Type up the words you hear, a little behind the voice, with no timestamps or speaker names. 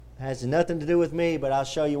Has nothing to do with me, but I'll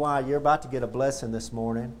show you why. You're about to get a blessing this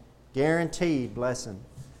morning. Guaranteed blessing.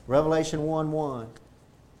 Revelation 1:1.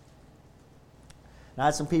 I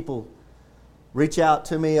had some people reach out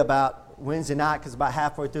to me about Wednesday night, because about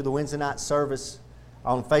halfway through the Wednesday night service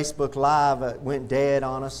on Facebook Live, it went dead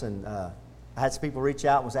on us, and I had some people reach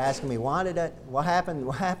out and was asking me, what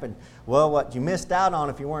happened? Well, what you missed out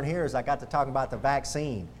on if you weren't here is I got to talking about the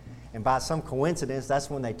vaccine. And by some coincidence,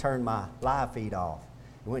 that's when they turned my live feed off.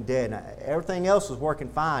 It went dead. Now, everything else was working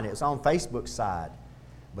fine. It was on Facebook's side.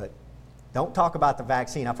 But don't talk about the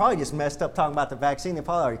vaccine. I probably just messed up talking about the vaccine. They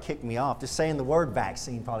probably already kicked me off. Just saying the word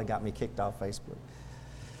vaccine probably got me kicked off Facebook.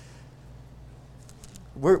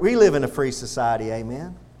 We live in a free society,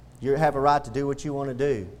 amen? You have a right to do what you want to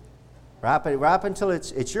do. Right up until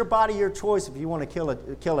it's your body, your choice if you want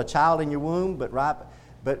to kill a child in your womb,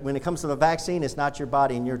 but when it comes to the vaccine, it's not your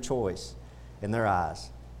body and your choice in their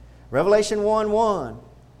eyes. Revelation 1:1.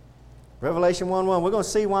 Revelation 1:1. We're going to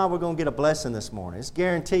see why we're going to get a blessing this morning. It's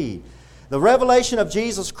guaranteed. The revelation of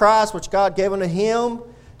Jesus Christ, which God gave unto Him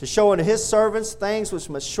to show unto His servants things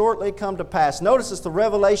which must shortly come to pass. Notice it's the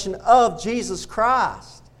revelation of Jesus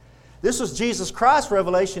Christ. This was Jesus Christ's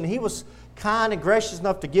revelation. He was kind and gracious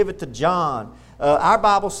enough to give it to John. Our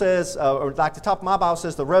Bible says, or like the top of my Bible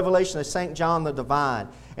says, the revelation of St. John the Divine.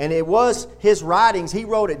 And it was his writings. He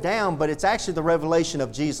wrote it down, but it's actually the revelation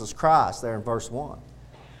of Jesus Christ there in verse 1.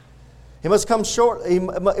 He must come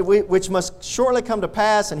which must shortly come to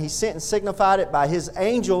pass, and He sent and signified it by His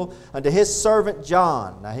angel unto His servant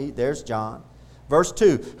John. Now there's John. Verse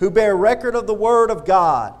 2, who bear record of the Word of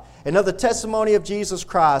God, and of the testimony of Jesus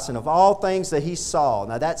Christ, and of all things that he saw.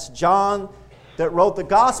 Now that's John that wrote the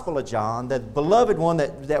Gospel of John, the beloved one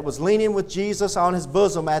that was leaning with Jesus on his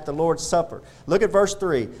bosom at the Lord's Supper. Look at verse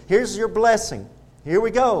 3. Here's your blessing. Here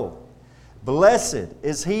we go. Blessed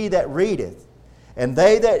is he that readeth, and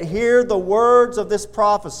they that hear the words of this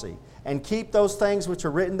prophecy, and keep those things which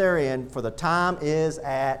are written therein, for the time is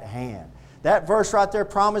at hand. That verse right there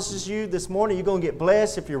promises you this morning you're going to get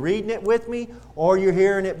blessed if you're reading it with me or you're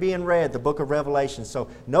hearing it being read, the book of Revelation. So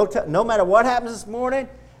no matter what happens this morning,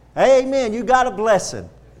 amen, you got a blessing.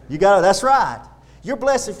 That's right. You're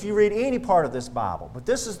blessed if you read any part of this Bible. But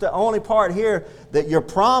this is the only part here that you're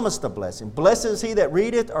promised a blessing. Blessed is he that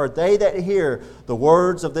readeth, or they that hear the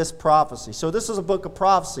words of this prophecy. So this is a book of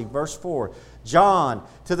prophecy, verse 4. John,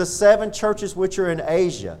 to the 7 churches which are in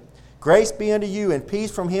Asia. Grace be unto you, and peace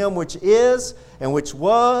from Him which is, and which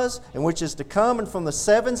was, and which is to come, and from the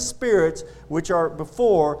 7 spirits which are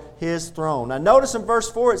before His throne. Now notice in verse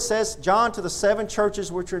 4 it says, John to the 7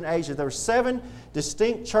 churches which are in Asia. There were 7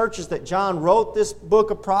 distinct churches that John wrote this book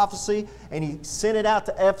of prophecy, and he sent it out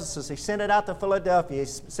to Ephesus, he sent it out to Philadelphia, he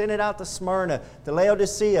sent it out to Smyrna, to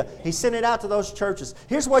Laodicea. He sent it out to those churches.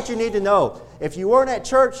 Here's what you need to know. If you weren't at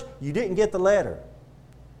church, you didn't get the letter.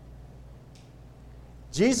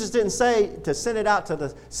 Jesus didn't say to send it out to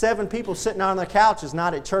the 7 people sitting on their couches,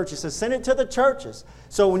 not at church. He says, send it to the churches.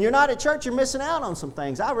 So when you're not at church, you're missing out on some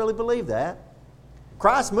things. I really believe that.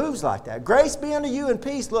 Christ moves like that. Grace be unto you and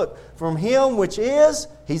peace. Look, from Him which is,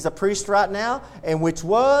 He's a priest right now, and which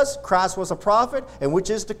was, Christ was a prophet, and which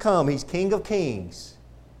is to come, He's King of kings.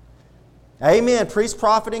 Amen. Priest,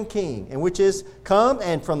 prophet, and king. And which is come,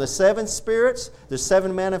 and from the 7 spirits, the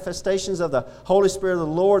 7 manifestations of the Holy Spirit of the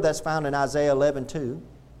Lord, that's found in Isaiah 11:2.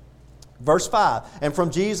 Verse 5, and from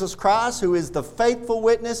Jesus Christ, who is the faithful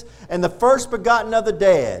witness and the first begotten of the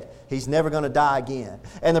dead. He's never going to die again.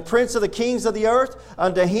 And the prince of the kings of the earth,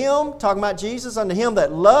 unto Him, talking about Jesus, unto Him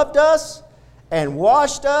that loved us and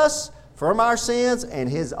washed us from our sins in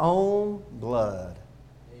His own blood.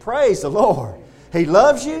 Praise the Lord. He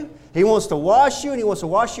loves you. He wants to wash you, and He wants to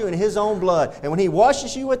wash you in His own blood. And when He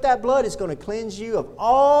washes you with that blood, it's going to cleanse you of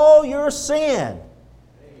all your sin.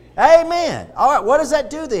 Amen. All right, what does that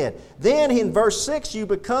do then? Then in verse 6, you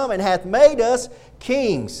become and hath made us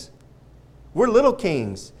kings. We're little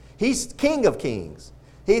kings. He's King of kings.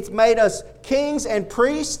 He's made us kings and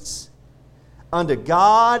priests unto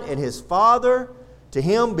God and His Father. To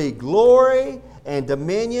Him be glory and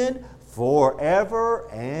dominion forever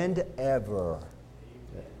and ever.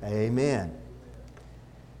 Amen.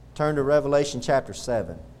 Turn to Revelation chapter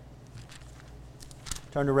 7.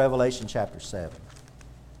 Turn to Revelation chapter 7.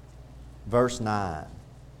 Verse 9.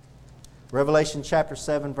 Revelation chapter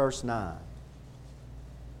 7, verse 9.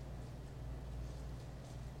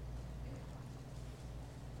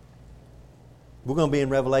 We're going to be in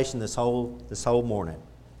Revelation this whole morning.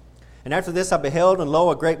 And after this I beheld, and lo,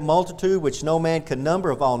 a great multitude which no man could number,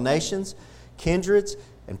 of all nations, kindreds,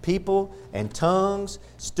 and people and tongues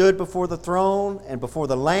stood before the throne and before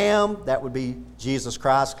the Lamb, that would be Jesus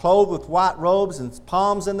Christ, clothed with white robes and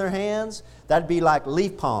palms in their hands. That'd be like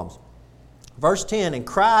leaf palms. Verse 10, and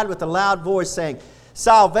cried with a loud voice, saying,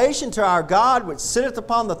 Salvation to our God, which sitteth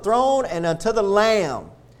upon the throne, and unto the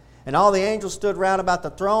Lamb. And all the angels stood round about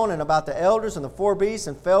the throne and about the elders and the four beasts,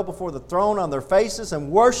 and fell before the throne on their faces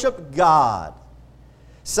and worshiped God,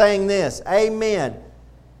 saying this, Amen.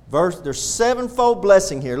 There's sevenfold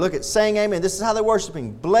blessing here. Look at saying amen. This is how they're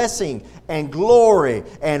worshiping. Blessing and glory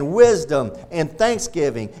and wisdom and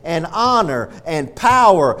thanksgiving and honor and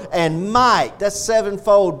power and might. That's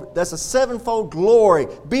sevenfold. That's a sevenfold glory.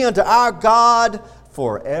 Be unto our God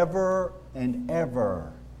forever and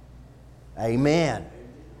ever. Amen.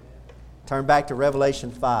 Turn back to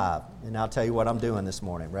Revelation 5, and I'll tell you what I'm doing this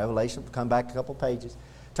morning. Revelation, come back a couple pages.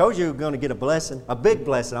 Told you you're going to get a blessing, a big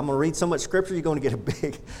blessing. I'm going to read so much Scripture, you're going to get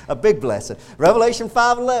a big blessing. Revelation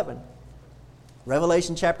 5:11.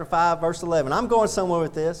 Revelation chapter 5, verse 11. I'm going somewhere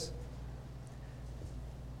with this.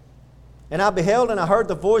 And I beheld and I heard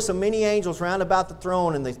the voice of many angels round about the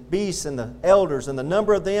throne and the beasts and the elders, and the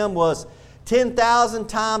number of them was 10,000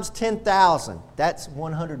 times 10,000. That's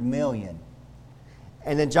 100 million.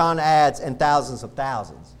 And then John adds, and thousands of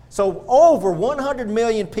thousands. So over 100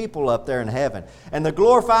 million people up there in heaven. And the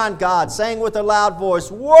glorifying God, saying with a loud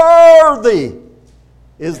voice, Worthy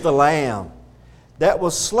is the Lamb that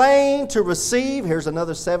was slain to receive, here's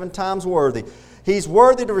another 7 times worthy. He's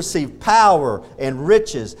worthy to receive power and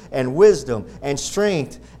riches and wisdom and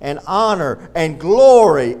strength and honor and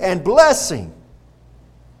glory and blessing.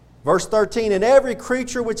 Verse 13, and every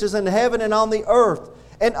creature which is in heaven and on the earth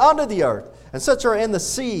and under the earth, and such are in the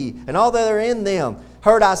sea, and all that are in them,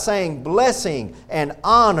 heard I saying, blessing and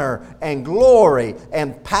honor and glory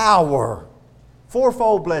and power.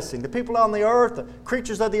 Fourfold blessing. The people on the earth, the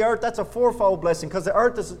creatures of the earth, that's a fourfold blessing, because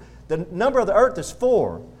the number of the earth is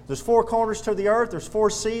 4. There's 4 corners to the earth. There's 4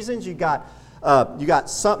 seasons. You got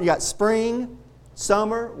spring,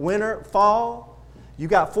 summer, winter, fall. You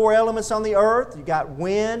got 4 elements on the earth. You got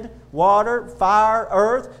wind, water, fire,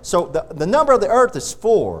 earth. So the number of the earth is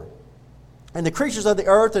 4. And the creatures of the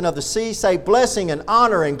earth and of the sea say, blessing and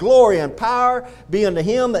honor and glory and power be unto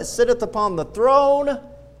him that sitteth upon the throne.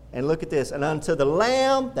 And look at this. And unto the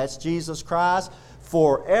Lamb, that's Jesus Christ,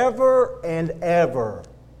 forever and ever.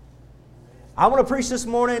 I want to preach this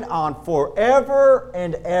morning on forever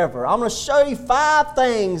and ever. I'm going to show you 5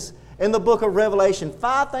 things in the book of Revelation.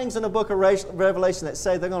 5 things in the book of Revelation that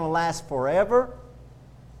say they're going to last forever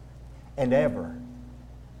and ever.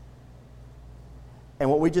 And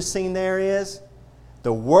what we just seen there is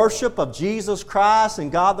the worship of Jesus Christ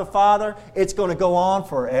and God the Father. It's going to go on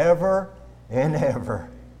forever and ever.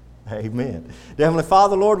 Amen. Dear Heavenly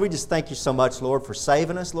Father, Lord, we just thank you so much, Lord, for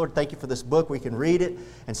saving us. Lord, thank you for this book. We can read it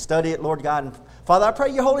and study it, Lord God. And Father, I pray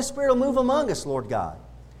your Holy Spirit will move among us, Lord God.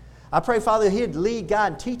 I pray, Father, that He'd lead,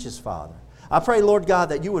 guide, and teach us, Father. I pray, Lord God,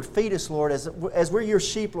 that you would feed us, Lord, as we're your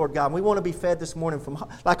sheep, Lord God. We want to be fed this morning from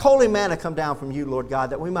like holy manna come down from you, Lord God,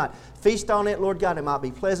 that we might feast on it, Lord God. It might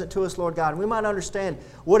be pleasant to us, Lord God, and we might understand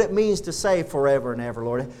what it means to say forever and ever,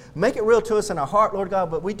 Lord. Make it real to us in our heart, Lord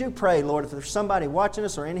God, but we do pray, Lord, if there's somebody watching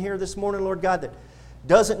us or in here this morning, Lord God, that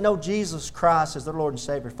doesn't know Jesus Christ as their Lord and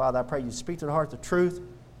Savior, Father, I pray you speak to their heart the truth,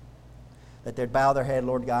 that they'd bow their head,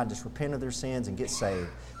 Lord God, and just repent of their sins and get saved.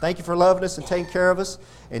 Thank you for loving us and taking care of us.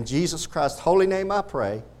 In Jesus Christ's holy name I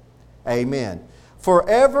pray. Amen.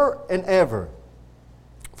 Forever and ever.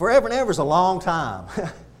 Forever and ever is a long time.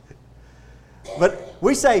 But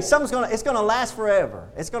we say it's going to last forever.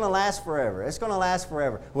 It's going to last forever. It's going to last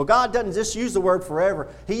forever. Well, God doesn't just use the word forever.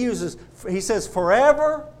 He says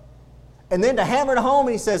forever, and then to hammer it home,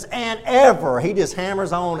 He says and ever. He just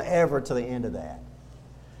hammers on ever to the end of that.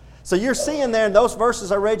 So you're seeing there in those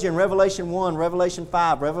verses I read you in Revelation 1, Revelation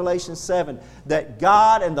 5, Revelation 7, that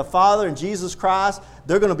God and the Father and Jesus Christ,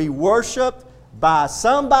 they're going to be worshiped by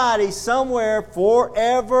somebody somewhere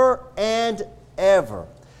forever and ever.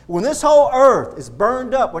 When this whole earth is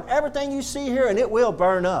burned up, when everything you see here, and it will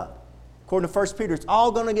burn up. According to 1 Peter, it's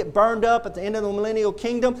all going to get burned up at the end of the millennial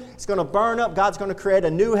kingdom. It's going to burn up. God's going to create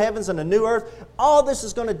a new heavens and a new earth. All this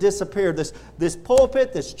is going to disappear. This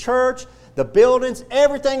pulpit, this church, the buildings,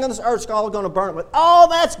 everything on this earth is all going to burn. But all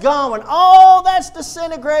that's gone, when all that's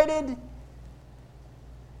disintegrated,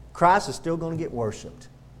 Christ is still going to get worshipped.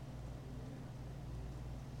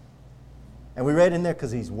 And we read in there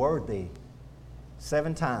because He's worthy.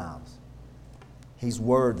 7 times. He's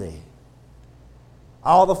worthy.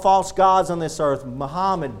 All the false gods on this earth,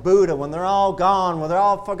 Muhammad, Buddha, when they're all gone, when they're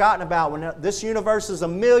all forgotten about, when this universe is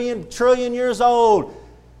 1,000,000,000,000,000,000 years old,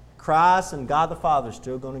 Christ and God the Father is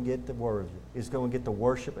still going to get the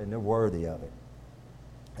worship, and they're worthy of it.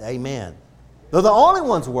 Amen. They're the only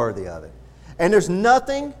ones worthy of it. And there's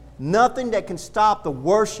nothing that can stop the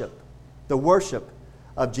worship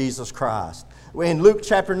of Jesus Christ. In Luke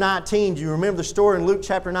chapter 19, do you remember the story in Luke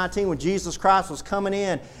chapter 19 when Jesus Christ was coming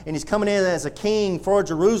in, and He's coming in as a king for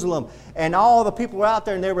Jerusalem, and all the people were out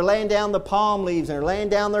there and they were laying down the palm leaves and they're laying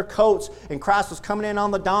down their coats, and Christ was coming in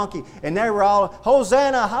on the donkey, and they were all,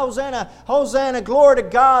 Hosanna, Hosanna, Hosanna, glory to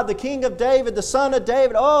God, the King of David, the Son of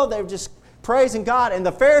David. Oh, they were just praising God. And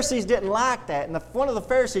the Pharisees didn't like that. And one of the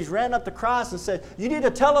Pharisees ran up to Christ and said, you need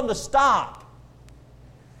to tell them to stop.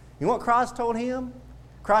 You know what Christ told him?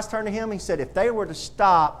 Christ turned to him and He said, if they were to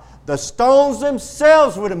stop, the stones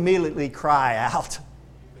themselves would immediately cry out.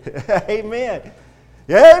 Amen.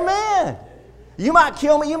 Amen. You might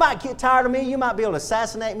kill me. You might get tired of me. You might be able to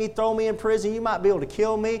assassinate me, throw me in prison. You might be able to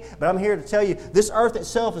kill me. But I'm here to tell you, this earth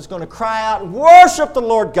itself is going to cry out and worship the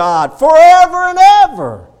Lord God forever and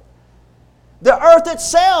ever. The earth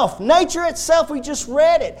itself, nature itself, we just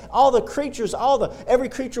read it. All the creatures, every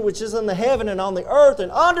creature which is in the heaven and on the earth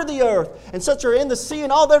and under the earth, and such are in the sea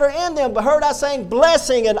and all that are in them. But heard I saying,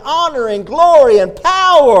 blessing and honor and glory and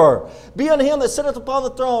power be unto Him that sitteth upon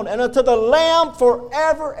the throne and unto the Lamb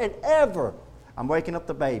forever and ever. I'm waking up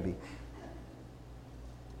the baby.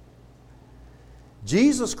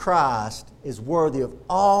 Jesus Christ is worthy of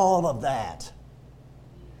all of that.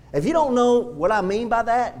 If you don't know what I mean by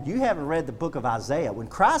that, you haven't read the book of Isaiah. When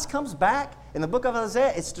Christ comes back, in the book of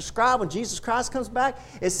Isaiah, it's described when Jesus Christ comes back,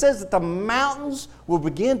 it says that the mountains will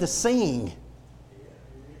begin to sing.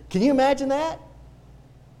 Can you imagine that?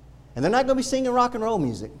 And they're not going to be singing rock and roll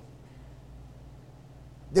music.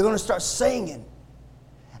 They're going to start singing.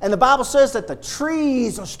 And the Bible says that the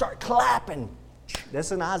trees will start clapping.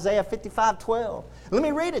 That's in Isaiah 55:12. Let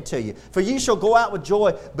me read it to you. For ye shall go out with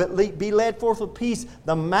joy, but be led forth with peace.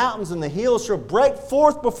 The mountains and the hills shall break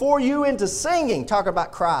forth before you into singing. Talk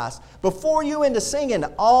about Christ. Before you into singing,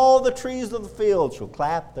 all the trees of the field shall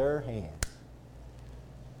clap their hands.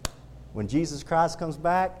 When Jesus Christ comes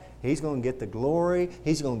back, He's going to get the glory.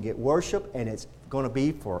 He's going to get worship, and it's going to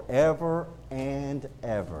be forever and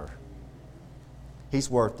ever. He's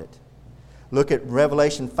worth it. Look at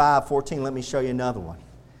Revelation 5:14. Let me show you another one.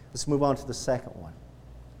 Let's move on to the second one.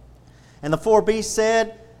 And the four beasts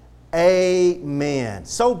said, Amen.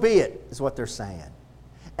 So be it, is what they're saying.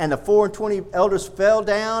 And the 24 elders fell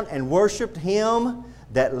down and worshipped Him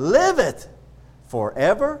that liveth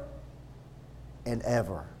forever and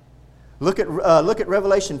ever. Look at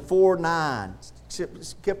Revelation 4:9.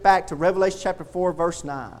 Skip back to Revelation chapter 4, verse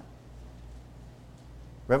 9.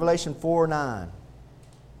 Revelation 4:9.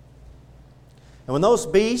 And when those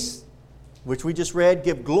beasts, which we just read,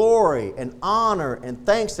 give glory and honor and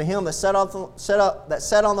thanks to Him that sat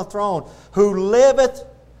on the throne, who liveth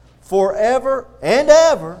forever and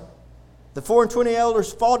ever, the 24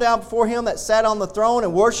 elders fall down before Him that sat on the throne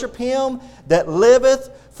and worship Him that liveth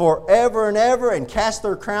forever and ever, and cast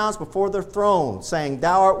their crowns before their throne, saying,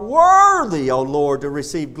 Thou art worthy, O Lord, to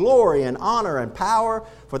receive glory and honor and power,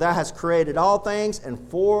 for Thou hast created all things, and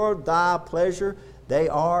for Thy pleasure they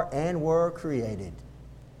are and were created.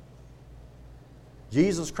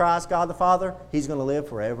 Jesus Christ, God the Father, He's going to live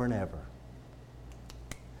forever and ever.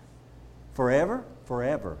 Forever?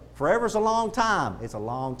 Forever. Forever is a long time. It's a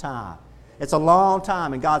long time. It's a long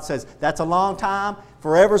time. And God says, that's a long time.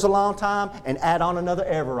 Forever's a long time. And add on another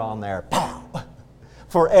ever on there. Pow!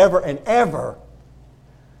 Forever and ever.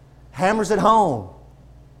 Hammers it home.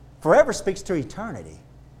 Forever speaks to eternity.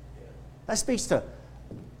 That speaks to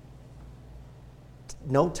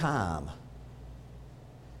no time.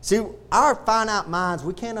 See, our finite minds,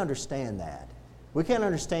 we can't understand that. We can't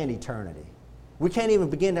understand eternity. We can't even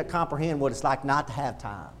begin to comprehend what it's like not to have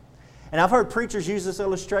time. And I've heard preachers use this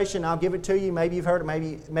illustration. I'll give it to you. Maybe you've heard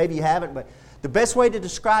it, maybe you haven't. But the best way to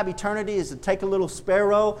describe eternity is to take a little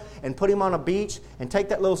sparrow and put him on a beach, and take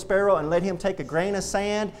that little sparrow and let him take a grain of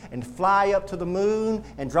sand and fly up to the moon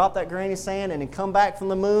and drop that grain of sand, and then come back from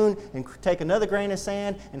the moon and take another grain of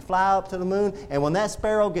sand and fly up to the moon. And when that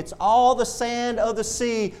sparrow gets all the sand of the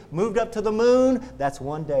sea moved up to the moon, that's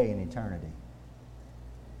one day in eternity.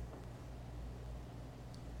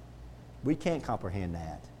 We can't comprehend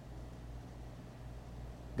that.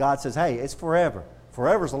 God says, hey, it's forever.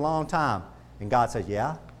 Forever's a long time. And God says,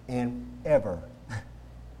 yeah, and ever.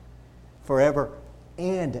 Forever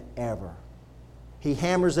and ever. He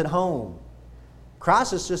hammers it home.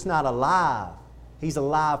 Christ is just not alive. He's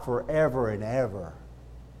alive forever and ever.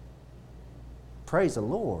 Praise the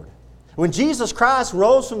Lord. When Jesus Christ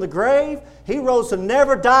rose from the grave, He rose to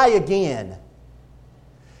never die again.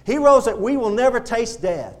 He rose that we will never taste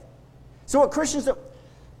death. So what Christians do,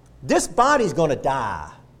 this body's going to die,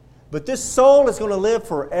 but this soul is going to live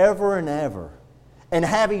forever and ever and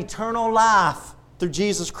have eternal life through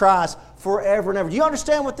Jesus Christ forever and ever. Do you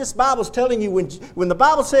understand what this Bible is telling you when the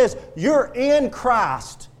Bible says you're in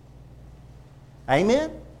Christ?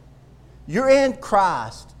 Amen? You're in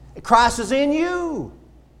Christ. Christ is in you.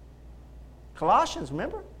 Colossians,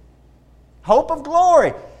 remember? Hope of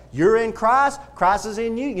glory. You're in Christ. Christ is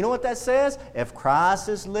in you. You know what that says? If Christ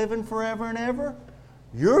is living forever and ever,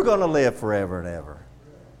 you're going to live forever and ever.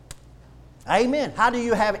 Amen. How do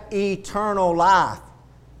you have eternal life?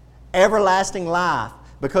 Everlasting life.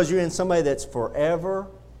 Because you're in somebody that's forever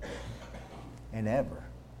and ever.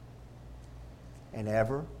 And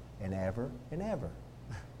ever and ever and ever.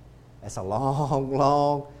 That's a long,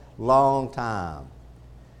 long, long time.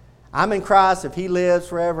 I'm in Christ. If He lives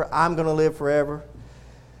forever, I'm going to live forever.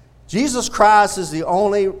 Jesus Christ is the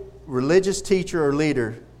only religious teacher or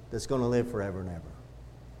leader that's going to live forever and ever.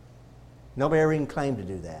 Nobody ever even claimed to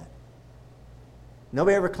do that.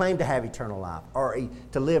 Nobody ever claimed to have eternal life or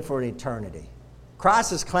to live for an eternity.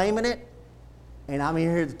 Christ is claiming it, and I'm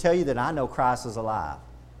here to tell you that I know Christ is alive.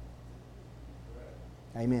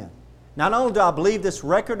 Amen. Not only do I believe this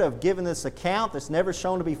record of giving this account that's never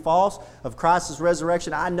shown to be false of Christ's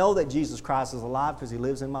resurrection, I know that Jesus Christ is alive because He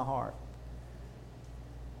lives in my heart.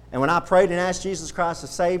 And when I prayed and asked Jesus Christ to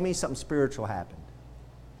save me, something spiritual happened.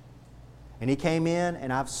 And He came in,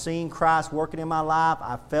 and I've seen Christ working in my life.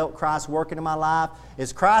 I felt Christ working in my life.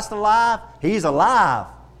 Is Christ alive? He's alive.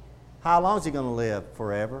 How long is He going to live?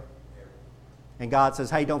 Forever. And God says,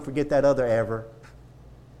 hey, don't forget that other ever.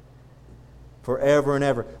 Forever and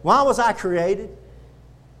ever. Why was I created?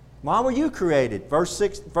 Why were you created? Verse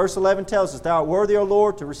 11 tells us, Thou art worthy, O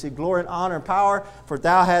Lord, to receive glory and honor and power, for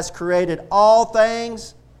Thou hast created all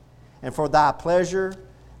things, and for Thy pleasure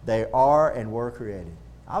they are and were created.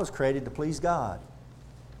 I was created to please God.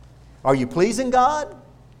 Are you pleasing God?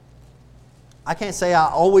 I can't say I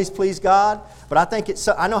always please God, but I think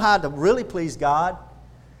I know how to really please God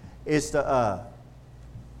is to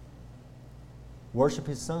worship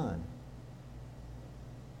His Son.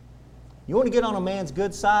 You want to get on a man's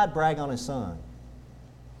good side, brag on his son.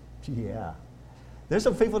 Yeah. There's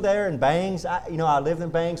some people there in Bangs. I lived in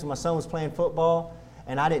Bangs when my son was playing football,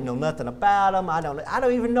 and I didn't know nothing about them. I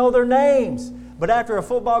don't even know their names. But after a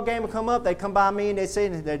football game would come up, they'd come by me and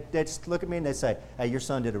they'd just look at me and they'd say, hey, your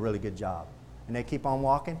son did a really good job. And they'd keep on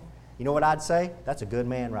walking. You know what I'd say? That's a good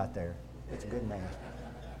man right there. That's a good man.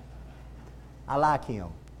 I like him.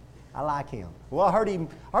 I like him. Well, I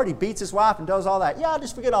heard he beats his wife and does all that. Yeah, I'll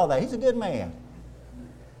just forget all that. He's a good man.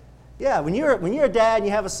 Yeah, when you're a dad and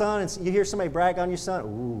you have a son and you hear somebody brag on your son,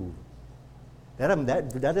 ooh, that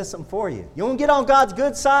does something for you. You want to get on God's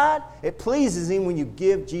good side? It pleases Him when you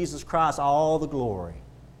give Jesus Christ all the glory.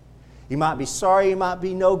 You might be sorry, you might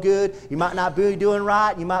be no good, you might not be doing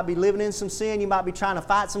right, you might be living in some sin, you might be trying to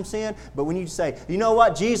fight some sin, but when you say, you know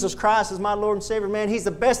what, Jesus Christ is my Lord and Savior, man, He's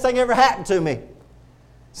the best thing ever happened to me.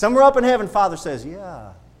 Somewhere up in heaven, Father says,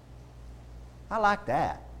 yeah, I like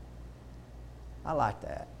that. I like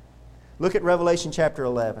that. Look at Revelation chapter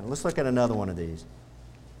 11. Let's look at another one of these.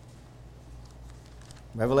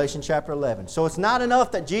 Revelation chapter 11. So it's not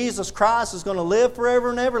enough that Jesus Christ is going to live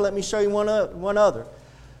forever and ever. Let me show you one other.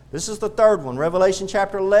 This is the third one. Revelation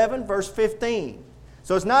chapter 11, verse 15.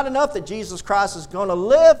 So it's not enough that Jesus Christ is going to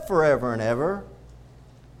live forever and ever.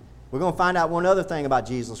 We're going to find out one other thing about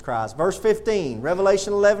Jesus Christ. Verse 15,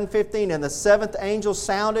 Revelation 11:15. And the seventh angel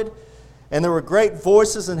sounded, and there were great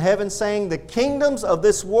voices in heaven saying, the kingdoms of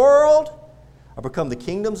this world are become the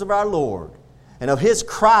kingdoms of our Lord and of His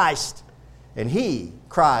Christ, and He,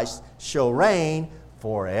 Christ, shall reign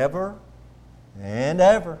forever and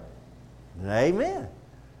ever. Amen.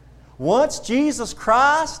 Once Jesus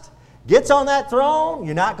Christ gets on that throne,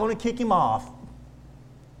 you're not going to kick Him off.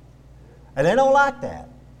 And they don't like that.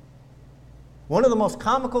 One of the most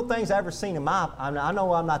comical things I've ever seen I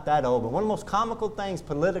know I'm not that old, but one of the most comical things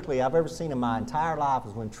politically I've ever seen in my entire life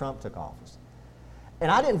was when Trump took office. And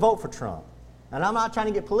I didn't vote for Trump. And I'm not trying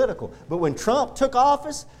to get political. But when Trump took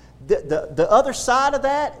office, the other side of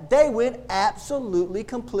that, they went absolutely,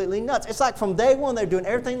 completely nuts. It's like from day one, they were doing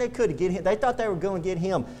everything they could to get him. They thought they were going to get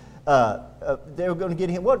him,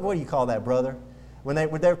 what do you call that, brother? When they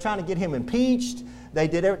were trying to get him impeached, they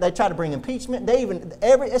tried to bring impeachment.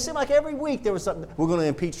 It seemed like every week there was something. We're going to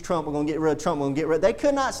impeach Trump. We're going to get rid of Trump. We're going to get rid. They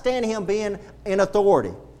could not stand him being in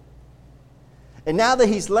authority. And now that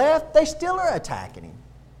he's left, they still are attacking him.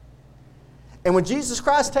 And when Jesus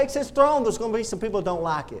Christ takes His throne, there's going to be some people who don't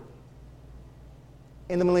like it.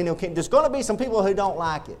 In the millennial kingdom, there's going to be some people who don't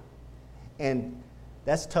like it, and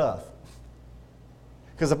that's tough.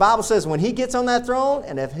 Because the Bible says when he gets on that throne,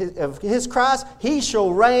 and of his Christ, he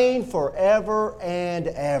shall reign forever and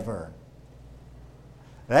ever.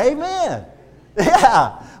 Amen.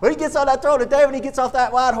 Yeah. When he gets on that throne of David, he gets off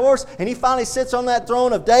that white horse, and he finally sits on that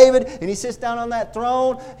throne of David, and he sits down on that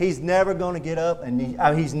throne. He's never going to get up, and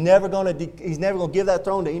he's never going to give that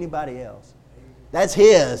throne to anybody else. That's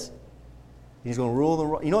his. He's going to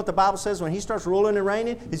rule. You know what the Bible says? When he starts ruling and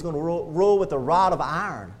reigning, he's going to rule with a rod of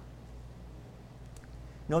iron.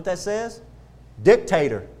 You know what that says?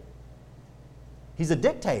 Dictator. He's a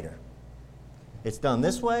dictator. It's done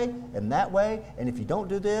this way and that way, and if you don't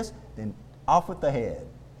do this, then off with the head.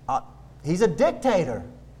 He's a dictator.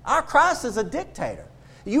 Our Christ is a dictator.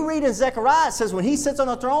 You read in Zechariah, it says when he sits on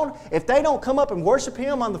the throne, if they don't come up and worship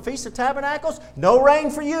him on the Feast of Tabernacles, no rain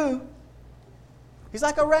for you. He's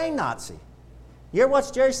like a rain Nazi. You ever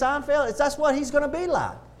watch Jerry Seinfeld? That's what he's going to be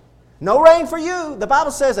like. No rain for you. The Bible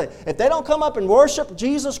says that if they don't come up and worship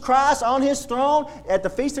Jesus Christ on his throne at the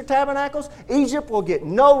Feast of Tabernacles, Egypt will get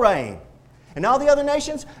no rain. And all the other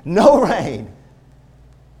nations, no rain.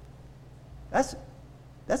 That's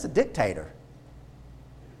a dictator.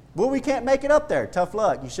 Well, we can't make it up there. Tough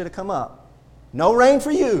luck. You should have come up. No rain for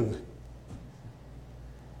you.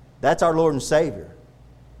 That's our Lord and Savior.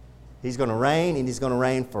 He's going to reign, and he's going to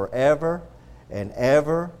reign forever and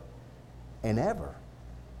ever and ever.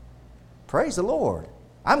 Praise the Lord.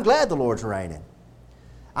 I'm glad the Lord's reigning.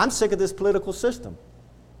 I'm sick of this political system.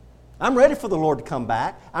 I'm ready for the Lord to come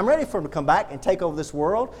back. I'm ready for him to come back and take over this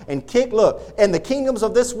world and and the kingdoms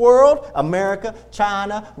of this world, America,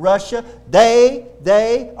 China, Russia,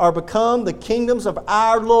 they are become the kingdoms of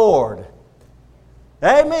our Lord.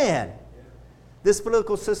 Amen. This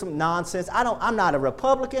political system nonsense. I'm not a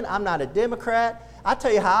Republican. I'm not a Democrat. I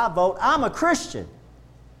tell you how I vote. I'm a Christian.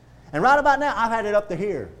 And right about now, I've had it up to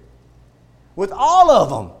here. With all of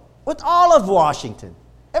them. With all of Washington.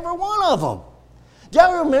 Every one of them. Do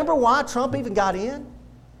y'all remember why Trump even got in?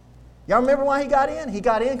 Y'all remember why he got in? He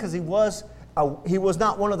got in because he was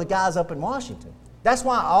not one of the guys up in Washington. That's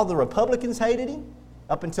why all the Republicans hated him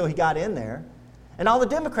up until he got in there. And all the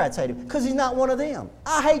Democrats hate him because he's not one of them.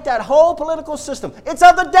 I hate that whole political system. It's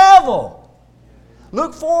of the devil.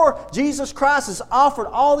 Luke 4, Jesus Christ has offered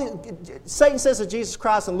Satan says to Jesus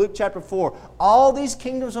Christ in Luke chapter 4, all these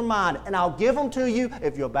kingdoms are mine, and I'll give them to you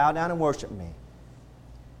if you'll bow down and worship me.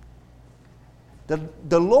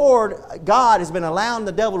 The Lord God has been allowing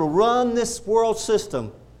the devil to run this world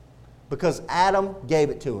system because Adam gave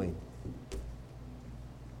it to him.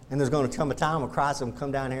 And there's going to come a time when Christ will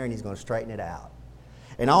come down here and he's going to straighten it out.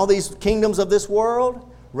 And all these kingdoms of this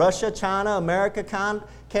world, Russia, China, America,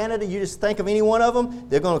 Canada, you just think of any one of them,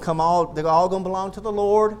 they're all going to belong to the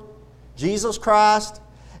Lord, Jesus Christ,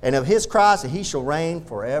 and of his Christ, and he shall reign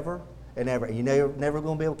forever and ever. And you're never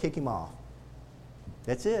going to be able to kick him off.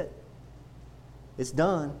 That's it. It's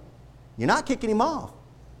done. You're not kicking him off.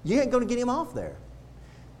 You ain't going to get him off there.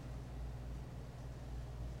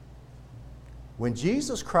 When you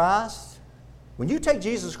take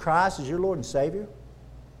Jesus Christ as your Lord and Savior,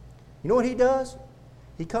 you know what he does?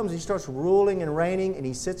 He comes and he starts ruling and reigning, and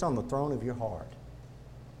he sits on the throne of your heart.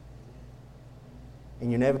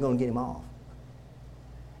 And you're never going to get him off.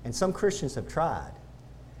 And some Christians have tried.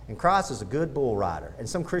 And Christ is a good bull rider. And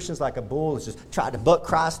some Christians, like a bull, has just tried to buck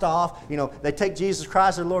Christ off. You know, they take Jesus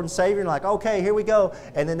Christ, their Lord and Savior, and like, okay, here we go.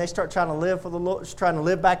 And then they start trying to live for the Lord, trying to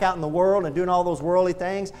live back out in the world and doing all those worldly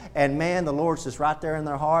things. And man, the Lord's just right there in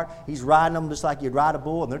their heart. He's riding them just like you'd ride a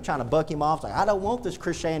bull, and they're trying to buck him off. It's like, I don't want this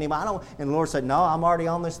Christianity. And the Lord said, no, I'm already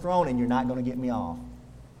on this throne, and you're not going to get me off.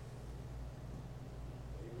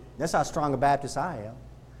 That's how strong a Baptist I am.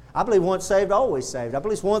 I believe once saved, always saved. I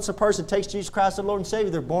believe once a person takes Jesus Christ as Lord and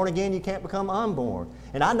Savior, they're born again, you can't become unborn.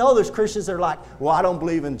 And I know there's Christians that are like, well, I don't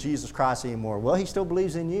believe in Jesus Christ anymore. Well, he still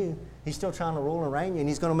believes in you. He's still trying to rule and reign you, and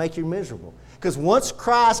he's going to make you miserable. Because once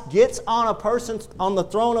Christ gets on the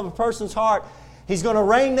throne of a person's heart, he's going to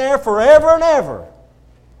reign there forever and ever.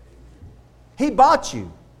 He bought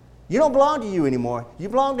you. You don't belong to you anymore. You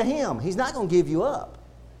belong to him. He's not going to give you up.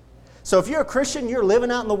 So if you're a Christian, you're living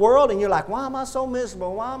out in the world, and you're like, why am I so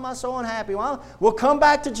miserable? Why am I so unhappy? Well, come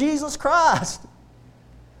back to Jesus Christ.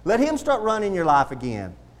 Let him start running your life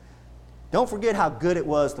again. Don't forget how good it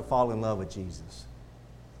was to fall in love with Jesus.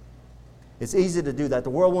 It's easy to do that. The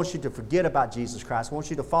world wants you to forget about Jesus Christ. Wants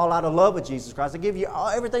you to fall out of love with Jesus Christ. They give you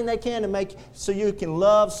everything they can to make so you can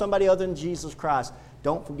love somebody other than Jesus Christ.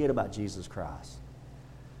 Don't forget about Jesus Christ.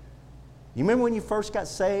 You remember when you first got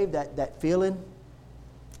saved, that feeling?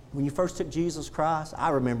 When you first took Jesus Christ, I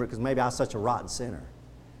remember it because maybe I was such a rotten sinner.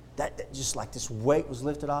 That just like this weight was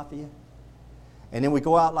lifted off of you. And then we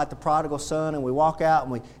go out like the prodigal son and we walk out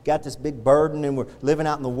and we got this big burden and we're living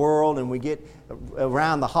out in the world and we get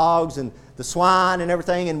around the hogs and the swine and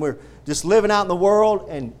everything and we're just living out in the world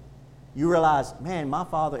and you realize, man, in my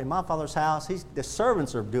father's house, the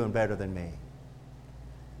servants are doing better than me.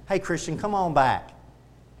 Hey, Christian, come on back.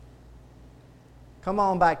 Come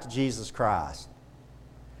on back to Jesus Christ.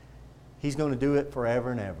 He's going to do it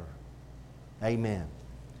forever and ever. Amen.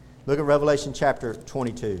 Look at Revelation chapter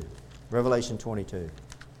 22. Revelation 22.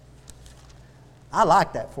 I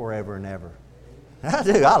like that forever and ever. I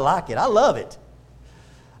do. I like it. I love it.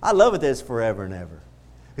 I love it that it's forever and ever.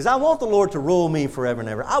 Because I want the Lord to rule me forever and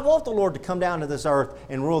ever. I want the Lord to come down to this earth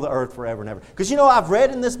and rule the earth forever and ever. Because I've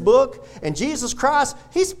read in this book, and Jesus Christ,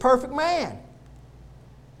 He's a perfect man.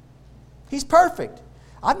 He's perfect.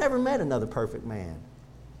 I've never met another perfect man.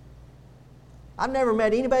 I've never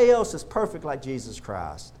met anybody else that's perfect like Jesus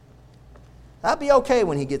Christ. That'll be okay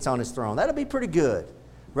when He gets on His throne. That'll be pretty good.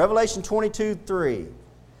 Revelation 22:3.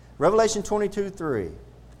 Revelation 22:3.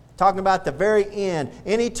 Talking about the very end,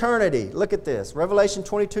 in eternity. Look at this. Revelation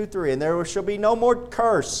 22:3. And there shall be no more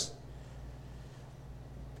curse.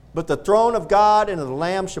 But the throne of God and of the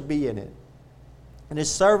Lamb shall be in it. And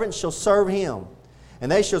His servants shall serve Him.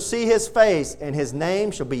 And they shall see His face, and His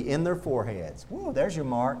name shall be in their foreheads. Ooh, there's your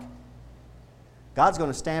mark. God's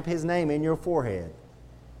going to stamp His name in your forehead.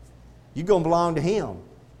 You're going to belong to Him.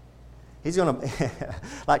 He's going to,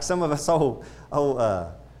 like some of us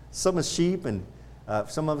some of sheep and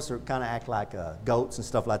some of us are kind of act like goats and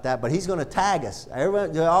stuff like that. But He's going to tag us. We're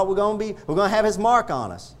going to have His mark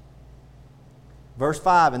on us. Verse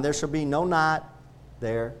 5, and there shall be no night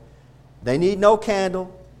there. They need no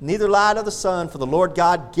candle, neither light of the sun, for the Lord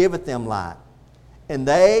God giveth them light. And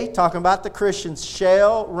they, talking about the Christians,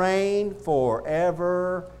 shall reign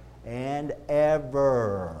forever and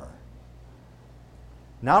ever.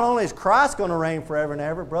 Not only is Christ going to reign forever and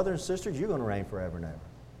ever, brothers and sisters, you're going to reign forever and ever.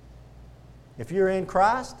 If you're in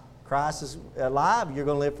Christ, Christ is alive, you're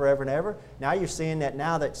going to live forever and ever. Now you're seeing that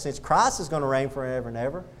now that since Christ is going to reign forever and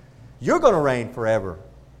ever, you're going to reign forever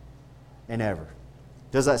and ever.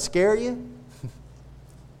 Does that scare you?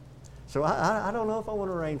 So I don't know if I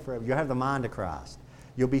want to reign forever. You'll have the mind of Christ.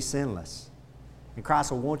 You'll be sinless. And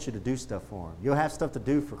Christ will want you to do stuff for Him. You'll have stuff to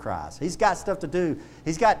do for Christ. He's got stuff to do.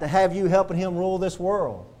 He's got to have you helping Him rule this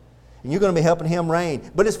world. And you're going to be helping Him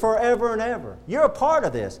reign. But it's forever and ever. You're a part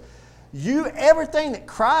of this. Everything that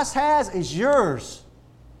Christ has is yours.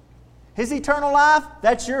 His eternal life,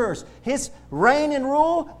 that's yours. His reign and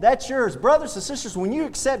rule, that's yours. Brothers and sisters, when you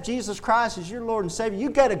accept Jesus Christ as your Lord and Savior, you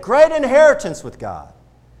get a great inheritance with God.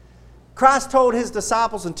 Christ told His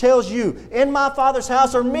disciples and tells you, in my Father's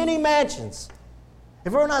house are many mansions.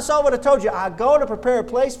 If it were not so, I would have told you, I go to prepare a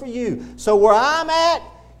place for you. So where I'm at,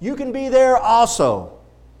 you can be there also.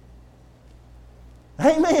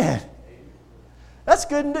 Amen. That's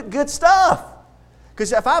good stuff.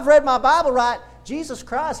 Because if I've read my Bible right, Jesus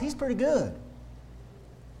Christ, He's pretty good.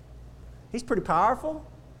 He's pretty powerful.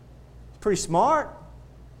 He's pretty smart.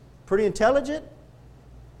 Pretty intelligent.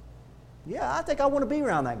 Yeah, I think I want to be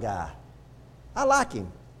around that guy. I like him.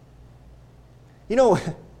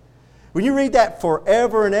 When you read that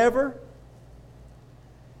forever and ever,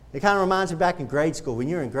 it kind of reminds me back in grade school. When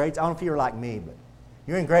you're in grade, I don't know if you were like me, but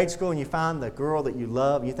you're in grade school and you find the girl that you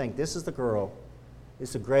love, and you think, this is the girl.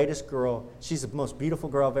 It's the greatest girl. She's the most beautiful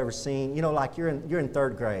girl I've ever seen. Like you're in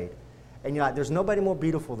third grade. And you're like, there's nobody more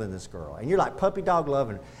beautiful than this girl. And you're like puppy dog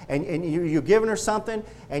loving her. And you're giving her something,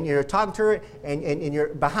 and you're talking to her, and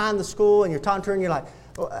you're behind the school, and you're talking to her, and you're like,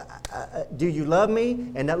 do you love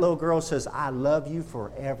me? And that little girl says, I love you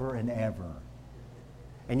forever and ever.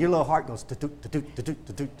 And your little heart goes,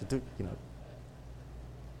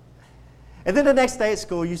 And then the next day at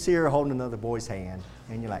school, you see her holding another boy's hand,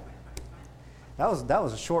 and you're like, that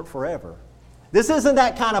was a short forever. This isn't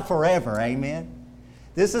that kind of forever, amen?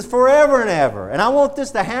 This is forever and ever. And I want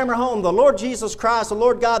this to hammer home. The Lord Jesus Christ, the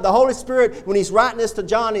Lord God, the Holy Spirit, when He's writing this to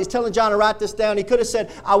John, He's telling John to write this down. He could have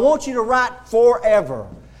said, I want you to write forever.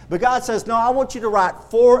 But God says, no, I want you to write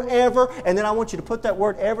forever, and then I want you to put that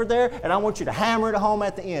word ever there, and I want you to hammer it home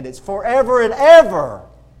at the end. It's forever and ever.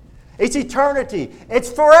 It's eternity.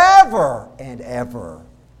 It's forever and ever.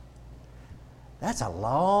 That's a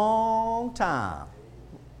long time.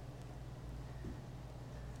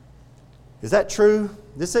 Is that true?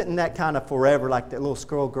 This isn't that kind of forever like that little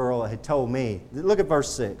squirrel girl had told me. Look at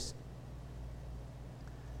verse 6.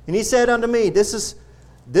 And He said unto me, this is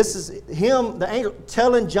Him, the angel,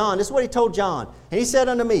 telling John. This is what He told John. And He said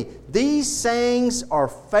unto me, these sayings are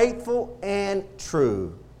faithful and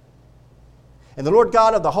true. And the Lord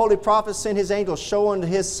God of the holy prophets sent His angel, show unto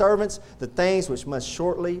His servants the things which must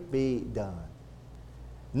shortly be done.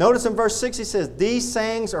 Notice in verse 6 he says, these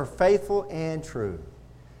sayings are faithful and true.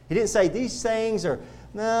 He didn't say these sayings are,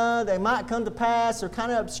 no, they might come to pass. They're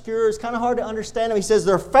kind of obscure. It's kind of hard to understand them. He says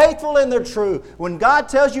they're faithful and they're true. When God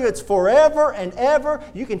tells you it's forever and ever,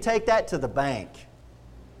 you can take that to the bank.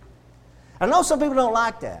 I know some people don't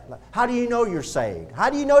like that. Like, how do you know you're saved? How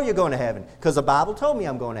do you know you're going to heaven? Because the Bible told me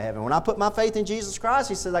I'm going to heaven. When I put my faith in Jesus Christ,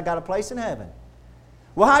 He says I got a place in heaven.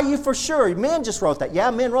 Well, how are you for sure? Men just wrote that.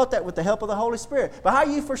 Yeah, men wrote that with the help of the Holy Spirit. But how are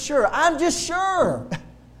you for sure? I'm just sure.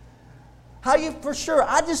 How are you for sure?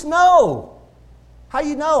 I just know. How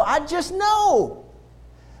you know? I just know.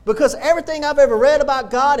 Because everything I've ever read about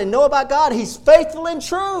God and know about God, He's faithful and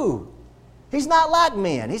true. He's not like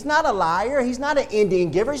men. He's not a liar. He's not an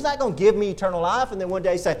Indian giver. He's not going to give me eternal life and then one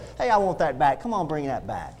day say, hey, I want that back. Come on, bring that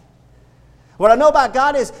back. What I know about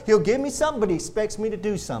God is He'll give me something, but He expects me to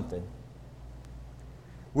do something.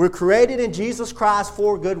 We're created in Jesus Christ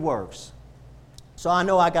for good works. So I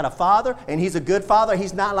know I got a father, and He's a good father.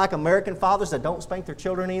 He's not like American fathers that don't spank their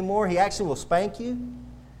children anymore. He actually will spank you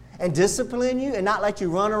and discipline you and not let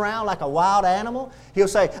you run around like a wild animal. He'll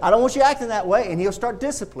say, I don't want you acting that way, and He'll start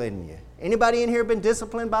disciplining you. Anybody in here been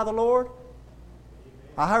disciplined by the Lord?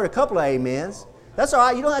 I heard a couple of amens. That's all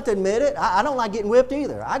right. You don't have to admit it. I don't like getting whipped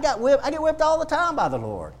either. I get whipped all the time by the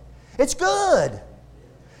Lord. It's good.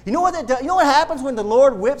 You know what that does? You know what happens when the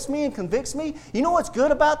Lord whips me and convicts me? You know what's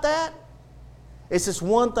good about that? It's this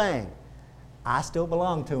one thing. I still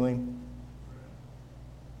belong to Him.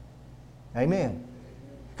 Amen.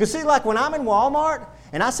 Because see, like when I'm in Walmart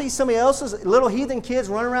and I see somebody else's little heathen kids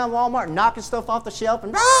running around Walmart and knocking stuff off the shelf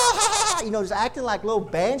and just acting like little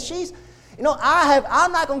banshees. You know,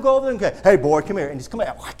 I'm not going to go over there and go, hey boy, come here, and just come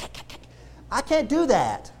here. I can't do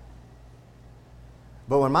that.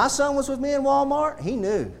 But when my son was with me in Walmart, he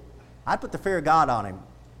knew. I'd put the fear of God on him.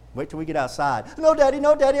 Wait till we get outside. No, Daddy,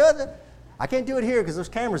 no, Daddy. I can't do it here because there's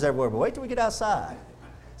cameras everywhere, but wait till we get outside.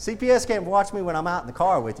 CPS can't watch me when I'm out in the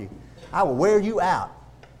car with you. I will wear you out.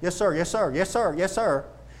 Yes, sir, yes, sir, yes, sir, yes, sir.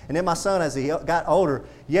 And then my son, as he got older,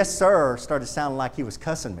 yes, sir, started sounding like he was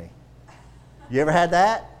cussing me. You ever had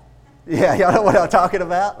that? Yeah, y'all know what I'm talking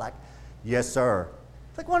about? Like, yes, sir.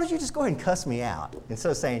 It's like, why don't you just go ahead and cuss me out instead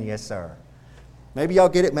of saying yes, sir? Maybe y'all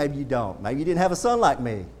get it, maybe you don't. Maybe you didn't have a son like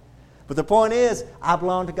me. But the point is, I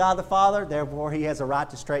belong to God the Father, therefore He has a right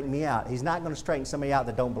to straighten me out. He's not going to straighten somebody out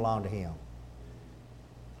that don't belong to Him.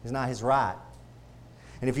 It's not His right.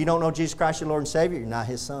 And if you don't know Jesus Christ, your Lord and Savior, you're not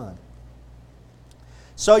His son.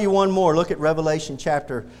 So you one more. Look at Revelation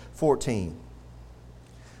chapter 14.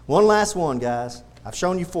 One last one, guys. I've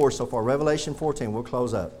shown you 4 so far. Revelation 14. We'll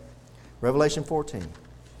close up. Revelation 14.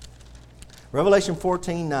 Revelation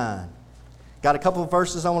 14:9. Got a couple of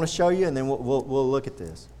verses I want to show you, and then we'll look at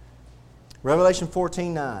this. Revelation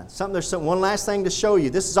 14:9. There's one last thing to show you.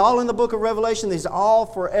 This is all in the book of Revelation. These are all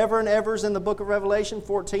forever and evers in the book of Revelation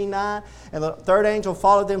 14:9. And the third angel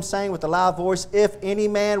followed them, saying with a loud voice, if any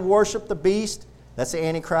man worship the beast, that's the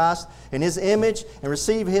Antichrist, in his image, and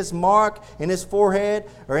receive his mark in his forehead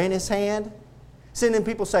or in his hand. See, then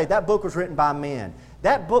people say, that book was written by men.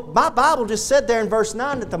 That book, my Bible just said there in verse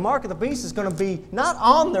 9 that the mark of the beast is going to be not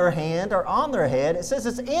on their hand or on their head. It says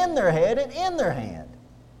it's in their head and in their hand.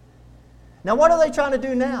 Now, what are they trying to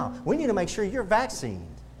do now? We need to make sure you're vaccinated.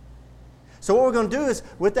 So what we're going to do is,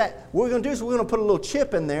 with that, what we're going to do is we're going to put a little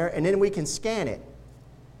chip in there, and then we can scan it.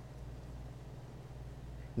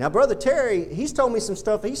 Now, Brother Terry, he's told me some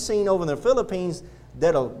stuff he's seen over in the Philippines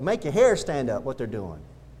that'll make your hair stand up, what they're doing.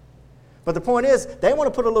 But the point is, they want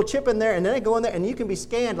to put a little chip in there, and then they go in there, and you can be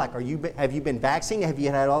scanned. Like, have you been vaccinated? Have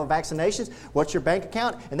you had all the vaccinations? What's your bank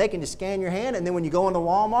account? And they can just scan your hand, and then when you go into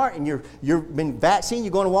Walmart and you've been vaccinated,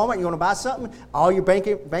 you go into Walmart, you want to buy something, all your bank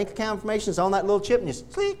account information is on that little chip, and you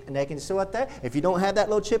just click, and they can just see what that. If you don't have that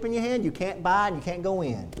little chip in your hand, you can't buy and you can't go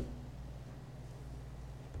in.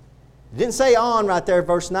 It didn't say on right there,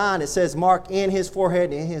 verse 9. It says mark in his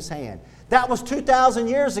forehead and in his hand. That was 2,000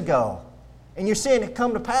 years ago. And you're seeing it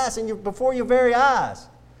come to pass before your very eyes.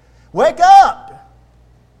 Wake up!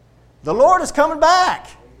 The Lord is coming back.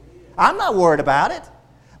 I'm not worried about it.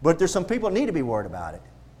 But there's some people that need to be worried about it.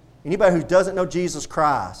 Anybody who doesn't know Jesus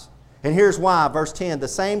Christ. And here's why. Verse 10. The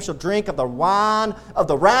same shall drink of the wine of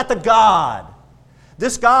the wrath of God.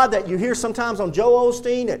 This God that you hear sometimes on Joel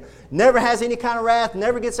Osteen that never has any kind of wrath,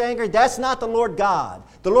 never gets angry, that's not the Lord God.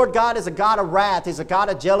 The Lord God is a God of wrath. He's a God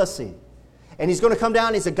of jealousy. And He's going to come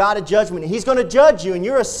down, He's a God of judgment. And He's going to judge you, and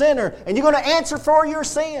you're a sinner, and you're going to answer for your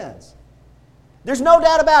sins. There's no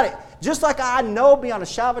doubt about it. Just like I know beyond a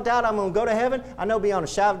shadow of a doubt I'm going to go to heaven, I know beyond a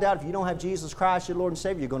shadow of a doubt if you don't have Jesus Christ, your Lord and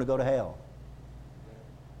Savior, you're going to go to hell.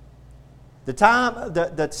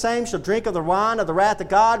 The same shall drink of the wine of the wrath of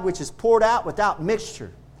God, which is poured out without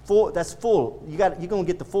mixture. full. That's full. You're going to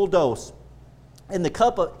get the full dose.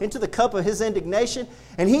 Into the cup of his indignation,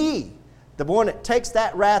 and he, the one that takes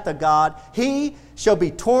that wrath of God, he shall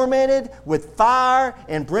be tormented with fire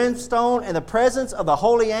and brimstone in the presence of the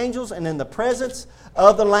holy angels and in the presence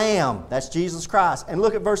of the Lamb. That's Jesus Christ. And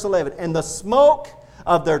look at verse 11. And the smoke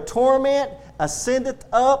of their torment ascendeth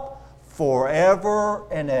up forever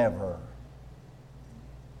and ever.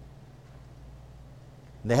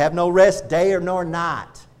 They have no rest day nor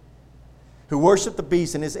night, who worship the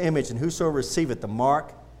beast in his image, and whosoever receiveth the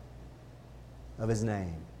mark of his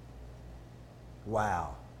name.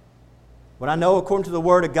 Wow. What I know according to the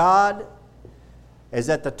Word of God is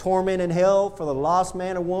that the torment in hell for the lost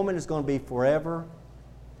man or woman is going to be forever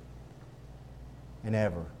and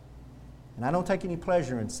ever. And I don't take any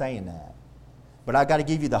pleasure in saying that. But I've got to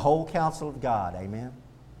give you the whole counsel of God. Amen?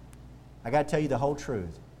 I've got to tell you the whole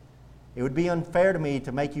truth. It would be unfair to me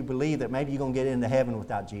to make you believe that maybe you're going to get into heaven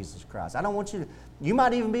without Jesus Christ. I don't want you to. You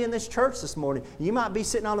might even be in this church this morning. You might be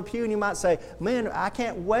sitting on the pew and you might say, man, I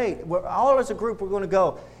can't wait. We're, all as a group, we're going to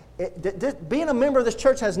go. Being a member of this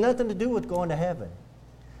church has nothing to do with going to heaven.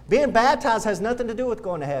 Being baptized has nothing to do with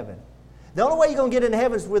going to heaven. The only way you're going to get into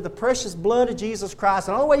heaven is with the precious blood of Jesus Christ.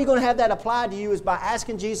 And the only way you're going to have that applied to you is by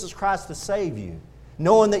asking Jesus Christ to save you,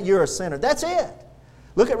 knowing that you're a sinner. That's it.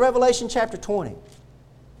 Look at Revelation chapter 20.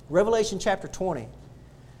 Revelation chapter 20.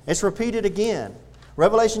 It's repeated again.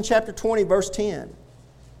 Revelation chapter 20, verse 10.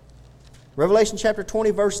 Revelation chapter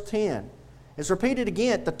 20, verse 10. It's repeated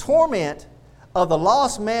again. The torment of the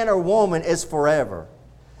lost man or woman is forever.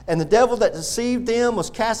 And the devil that deceived them was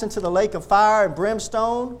cast into the lake of fire and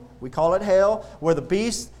brimstone, we call it hell, where the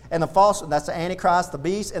beast and the false, that's the Antichrist, the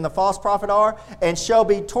beast, and the false prophet are, and shall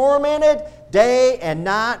be tormented day and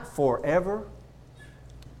night forever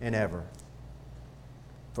and ever.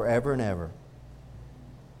 Forever and ever.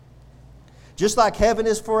 Just like heaven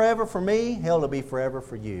is forever for me, hell will be forever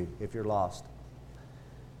for you if you're lost.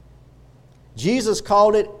 Jesus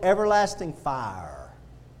called it everlasting fire.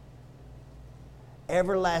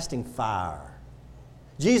 Everlasting fire.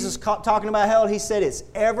 Jesus talking about hell, He said it's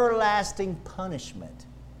everlasting punishment.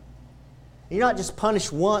 You're not just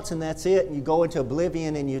punished once and that's it, and you go into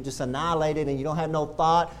oblivion and you're just annihilated and you don't have no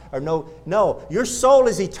thought or no. Your soul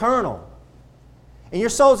is eternal. And your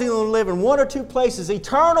soul's either going to live in one or two places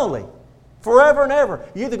eternally, forever and ever.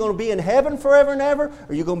 You're either going to be in heaven forever and ever,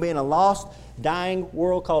 or you're going to be in a lost, dying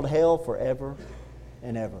world called hell forever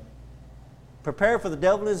and ever. Prepare for the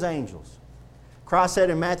devil and his angels. Christ said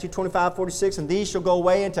in Matthew 25:46, and these shall go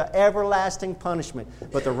away into everlasting punishment,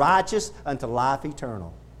 but the righteous unto life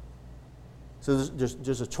eternal. So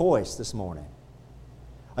there's a choice this morning.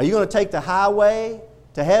 Are you going to take the highway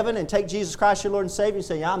to heaven and take Jesus Christ your Lord and Savior and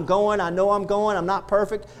say, I'm going, I know I'm going, I'm not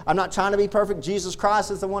perfect, I'm not trying to be perfect, Jesus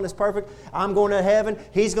Christ is the one that's perfect, I'm going to heaven,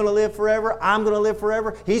 He's going to live forever, I'm going to live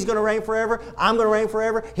forever, He's going to reign forever, I'm going to reign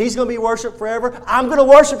forever, He's going to be worshipped forever, I'm going to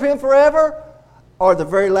worship Him forever? Or the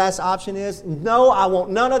very last option is, no, I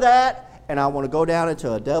want none of that, and I want to go down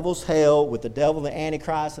into a devil's hell with the devil, the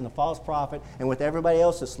Antichrist, and the false prophet, and with everybody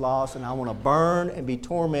else that's lost, and I want to burn and be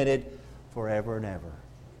tormented forever and ever.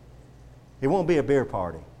 It won't be a beer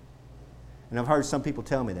party. And I've heard some people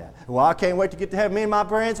tell me that. Well, I can't wait to get to heaven. Me and my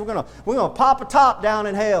friends, we're gonna pop a top down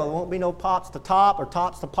in hell. There won't be no pops to top or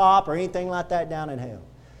tops to pop or anything like that down in hell.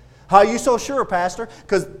 How are you so sure, Pastor?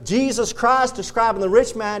 Because Jesus Christ describing the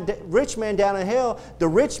rich man down in hell, the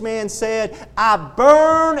rich man said, I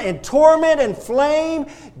burn and torment and flame.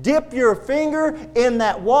 Dip your finger in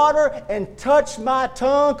that water and touch my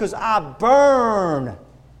tongue because I burn.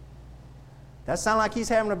 That sound like he's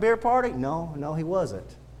having a beer party? No, he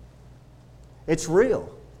wasn't. It's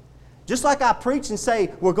real. Just like I preach and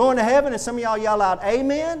say, we're going to heaven, and some of y'all yell out,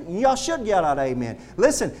 amen. And y'all should yell out, amen.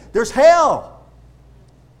 Listen, there's hell.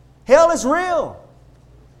 Hell is real.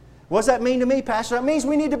 What does that mean to me, Pastor? That means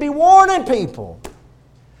we need to be warning people.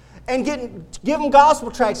 And give them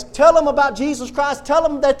gospel tracts. Tell them about Jesus Christ. Tell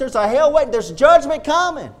them that there's a hell waiting. There's judgment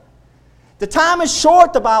coming. The time is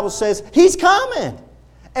short, the Bible says. He's coming.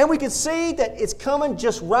 And we can see that it's coming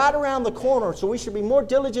just right around the corner. So we should be more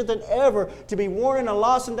diligent than ever to be warning a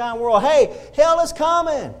lost and dying world. Hey, hell is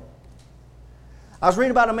coming. I was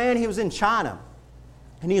reading about a man, he was in China.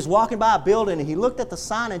 And he was walking by a building and he looked at the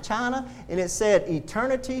sign in China and it said,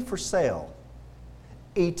 eternity for sale.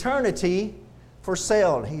 Eternity for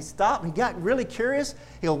sale. And he stopped and he got really curious.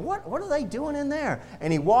 He goes, what are they doing in there?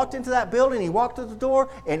 And he walked into that building, he walked to the door,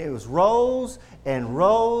 and it was rows and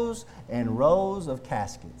rows and rows of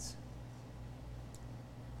caskets.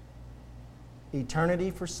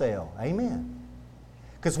 Eternity for sale. Amen.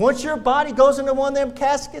 Because once your body goes into one of them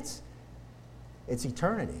caskets, it's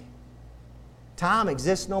eternity. Time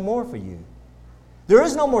exists no more for you. There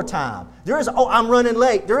is no more time. There is, oh, I'm running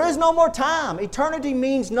late. There is no more time. Eternity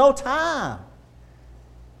means no time.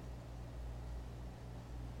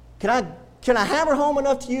 Can I hammer home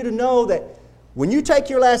enough to you to know that when you take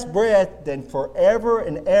your last breath, then forever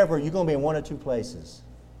and ever, you're going to be in one of two places,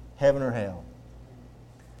 heaven or hell.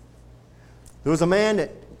 There was a man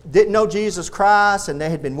that didn't know Jesus Christ, and they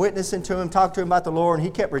had been witnessing to him, talking to him about the Lord, and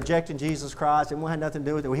he kept rejecting Jesus Christ, and it had nothing to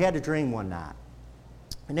do with it. He had a dream one night.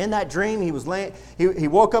 And in that dream, he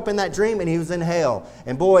woke up in that dream, and he was in hell.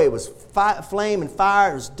 And boy, it was flame and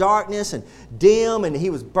fire, it was darkness and dim, and he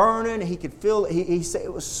was burning, and he could feel it. He said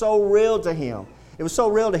it was so real to him. It was so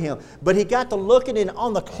real to him. But he got to looking, and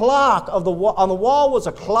on the clock on the wall was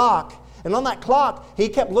a clock. And on that clock, he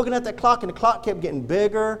kept looking at that clock, and the clock kept getting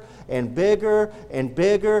bigger and bigger and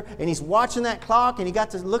bigger. And he's watching that clock, and he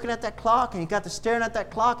got to looking at that clock, and he got to staring at that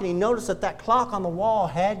clock, and he noticed that that clock on the wall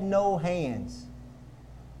had no hands.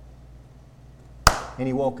 And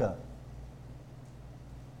he woke up.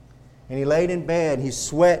 And he laid in bed, and he's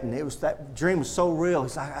sweating. That dream was so real.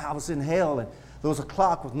 He's like, I was in hell, and there was a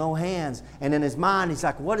clock with no hands. And in his mind, he's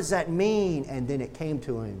like, what does that mean? And then it came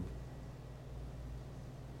to him.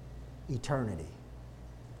 Eternity.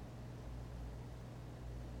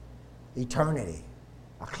 Eternity.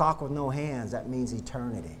 A clock with no hands, that means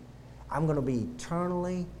eternity. I'm going to be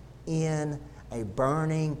eternally in a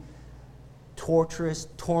burning, torturous,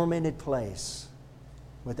 tormented place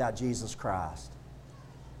without Jesus Christ.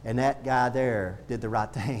 And that guy there did the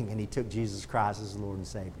right thing, and he took Jesus Christ as Lord and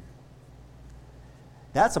Savior.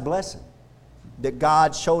 That's a blessing, that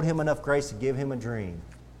God showed him enough grace to give him a dream.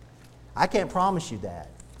 I can't promise you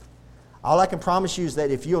that. All I can promise you is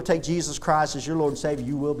that if you'll take Jesus Christ as your Lord and Savior,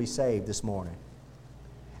 you will be saved this morning.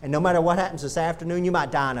 And no matter what happens this afternoon, you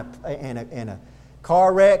might die in a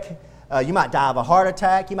car wreck. You might die of a heart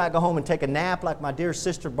attack. You might go home and take a nap like my dear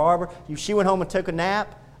sister Barbara. She went home and took a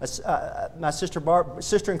nap. My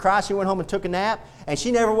sister in Christ, she went home and took a nap. And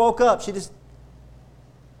she never woke up.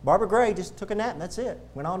 Barbara Gray just took a nap and that's it.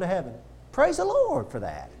 Went on to heaven. Praise the Lord for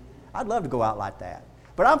that. I'd love to go out like that.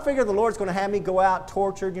 But I'm figuring the Lord's going to have me go out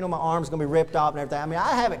tortured. You know, my arm's going to be ripped off and everything. I mean,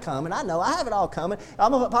 I have it coming. I know. I have it all coming.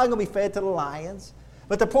 I'm probably going to be fed to the lions.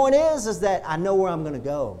 But the point is that I know where I'm going to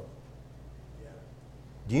go.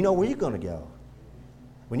 Do you know where you're going to go?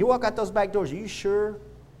 When you walk out those back doors, are you sure?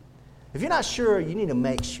 If you're not sure, you need to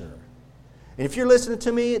make sure. And if you're listening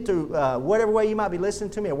to me through whatever way you might be listening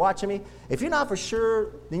to me or watching me, if you're not for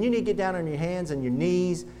sure, then you need to get down on your hands and your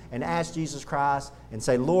knees and ask Jesus Christ and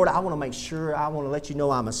say, Lord, I want to make sure, I want to let you know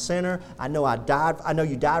I'm a sinner. I know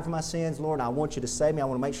you died for my sins, Lord, and I want you to save me. I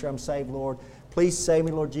want to make sure I'm saved, Lord. Please save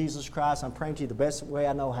me, Lord Jesus Christ. I'm praying to you the best way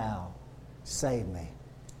I know how. Save me.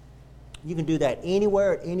 You can do that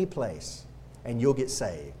anywhere, at any place, and you'll get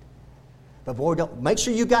saved. But boy, make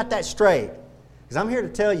sure you got that straight. Because I'm here to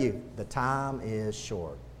tell you, the time is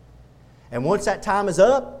short. And once that time is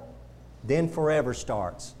up, then forever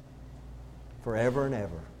starts. Forever and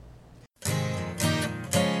ever.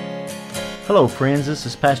 Hello friends, this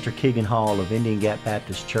is Pastor Keegan Hall of Indian Gap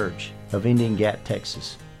Baptist Church of Indian Gap,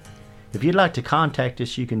 Texas. If you'd like to contact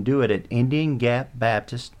us, you can do it at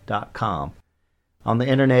IndianGapBaptist.com. On the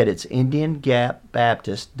internet, it's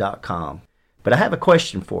IndianGapBaptist.com. But I have a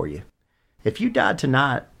question for you. If you died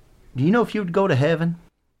tonight, do you know if you would go to heaven?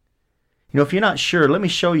 You know, if you're not sure, let me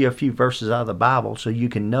show you a few verses out of the Bible so you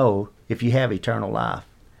can know if you have eternal life.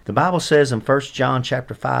 The Bible says in 1 John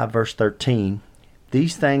chapter 5, verse 13,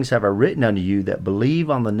 "These things have I written unto you that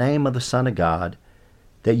believe on the name of the Son of God,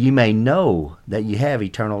 that you may know that you have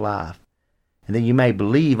eternal life, and that you may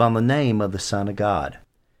believe on the name of the Son of God."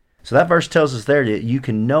 So that verse tells us there that you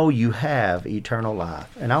can know you have eternal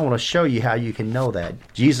life. And I want to show you how you can know that.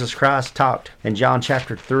 Jesus Christ talked in John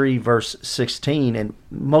chapter 3, verse 16, and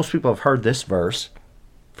most people have heard this verse.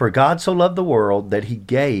 "For God so loved the world that he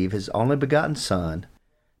gave his only begotten Son,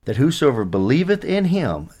 that whosoever believeth in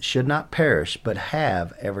him should not perish, but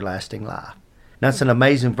have everlasting life." That's an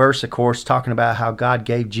amazing verse, of course, talking about how God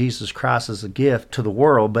gave Jesus Christ as a gift to the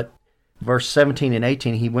world, but verse 17 and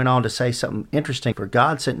 18, he went on to say something interesting. "For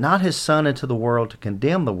God sent not his Son into the world to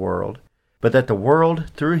condemn the world, but that the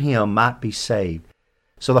world through him might be saved."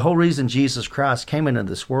 So the whole reason Jesus Christ came into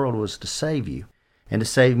this world was to save you, and to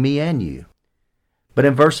save me and you. But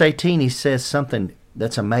in verse 18, he says something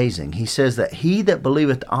that's amazing. He says that he that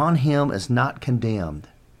believeth on him is not condemned.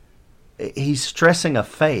 He's stressing a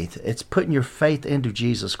faith. It's putting your faith into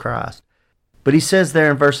Jesus Christ. But he says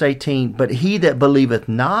there in verse 18, "But he that believeth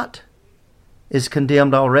not is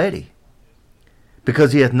condemned already,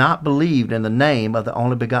 because he hath not believed in the name of the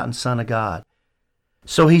only begotten Son of God."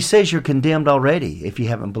 So he says you're condemned already if you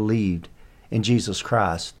haven't believed in Jesus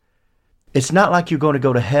Christ. It's not like you're going to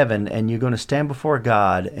go to heaven and you're going to stand before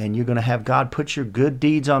God and you're going to have God put your good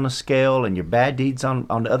deeds on the scale and your bad deeds on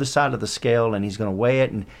the other side of the scale, and He's going to weigh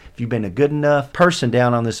it. And if you've been a good enough person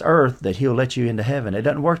down on this earth, that He'll let you into heaven. It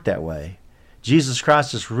doesn't work that way. Jesus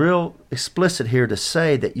Christ is real explicit here to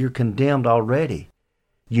say that you're condemned already.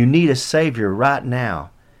 You need a Savior right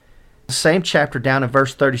now. The same chapter down in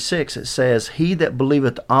verse 36, it says, "He that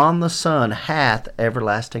believeth on the Son hath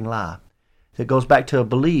everlasting life." It goes back to a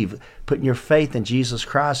believe, putting your faith in Jesus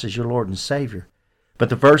Christ as your Lord and Savior. But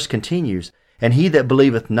the verse continues, "And he that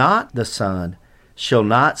believeth not the Son shall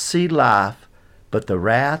not see life, but the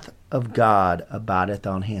wrath of God abideth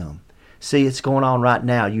on him." See, it's going on right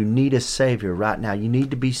now. You need a Savior right now. You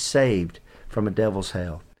need to be saved from a devil's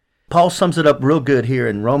hell. Paul sums it up real good here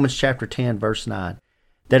in Romans chapter 10, verse 9,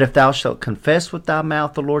 "That if thou shalt confess with thy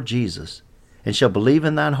mouth the Lord Jesus, and shalt believe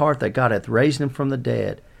in thine heart that God hath raised him from the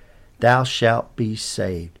dead, thou shalt be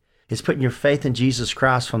saved." It's putting your faith in Jesus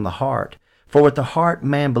Christ from the heart. "For with the heart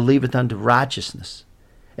man believeth unto righteousness,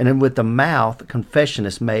 and then with the mouth confession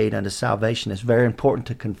is made unto salvation." It's very important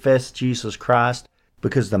to confess Jesus Christ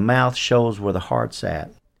because the mouth shows where the heart's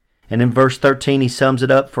at. And in verse 13 he sums it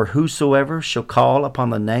up, "For whosoever shall call upon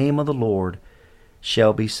the name of the Lord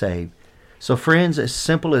shall be saved." So friends, as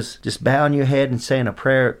simple as just bowing your head and saying a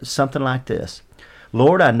prayer, something like this: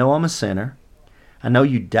 "Lord, I know I'm a sinner. I know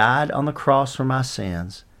you died on the cross for my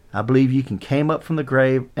sins. I believe you came up from the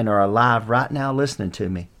grave and are alive right now listening to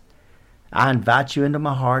me. I invite you into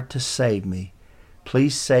my heart to save me.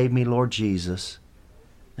 Please save me, Lord Jesus.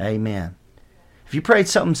 Amen." If you prayed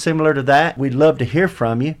something similar to that, we'd love to hear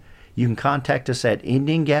from you. You can contact us at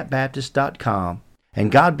IndianGapBaptist.com.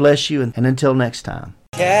 And God bless you, and until next time.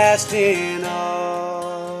 Casting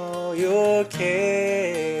all your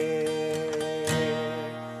care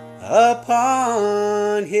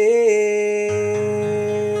upon Him.